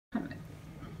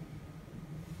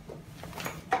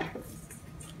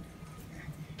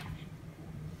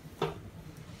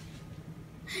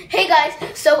Hey guys,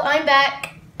 so I'm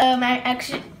back.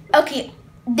 Okay,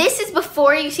 this is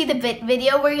before you see the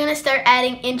video. We're gonna start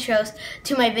adding intros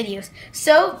to my videos.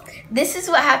 So this is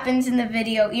what happens in the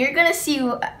video. You're gonna see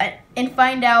and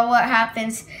find out what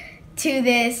happens to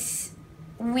this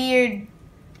weird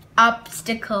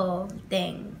obstacle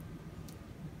thing.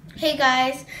 Hey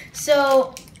guys,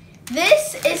 so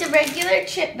this is a regular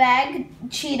chip bag,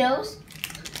 Cheetos,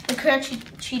 the crunchy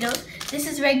Cheetos. This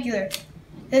is regular.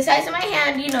 The size of my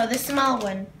hand, you know, the small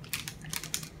one.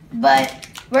 But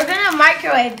we're gonna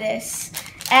microwave this,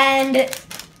 and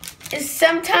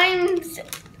sometimes,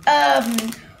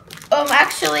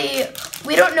 actually,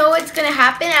 we don't know what's gonna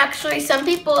happen. Actually, some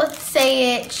people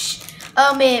say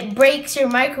it breaks your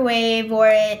microwave, or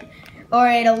it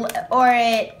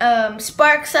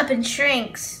sparks up and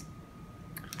shrinks,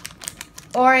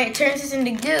 or it turns us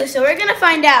into goo. So we're gonna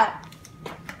find out.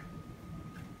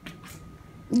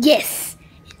 Yes.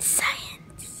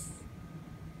 Science.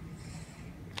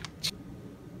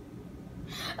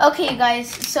 Okay guys,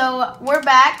 so we're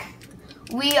back.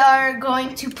 We are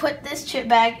going to put this chip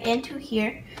bag into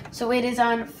here. So it is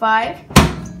on 5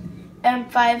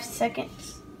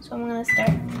 seconds. So I'm gonna start.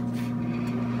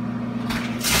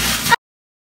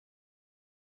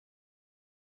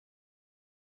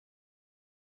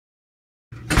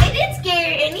 It didn't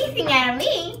scare anything out of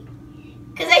me,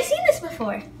 because I've seen this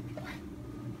before.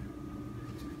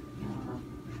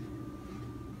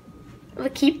 We'll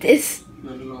keep this.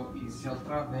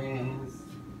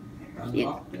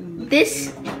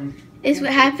 This is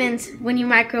what happens when you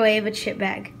microwave a chip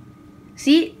bag.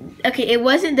 See? Okay, it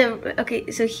wasn't the...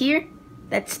 Okay, so here,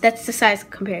 that's the size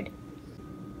compared.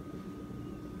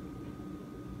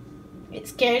 It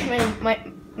scared my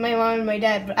mom and my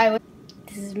dad, but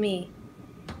this is me.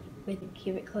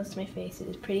 Keep it close to my face. It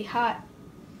is pretty hot.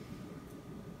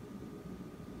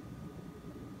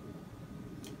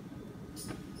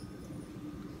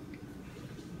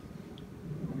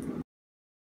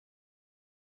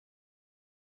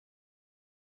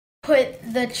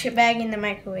 Put the chip bag in the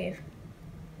microwave.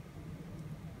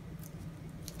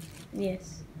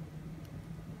 Yes.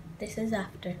 This is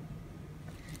after.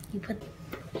 You put...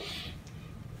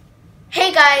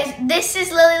 Hey guys, this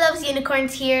is Lily Loves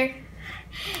Unicorns here.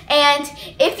 And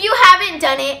if you haven't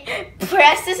done it,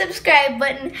 press the subscribe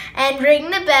button and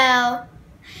ring the bell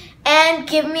and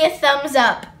give me a thumbs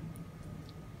up.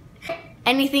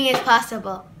 Anything is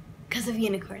possible because of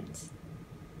unicorns.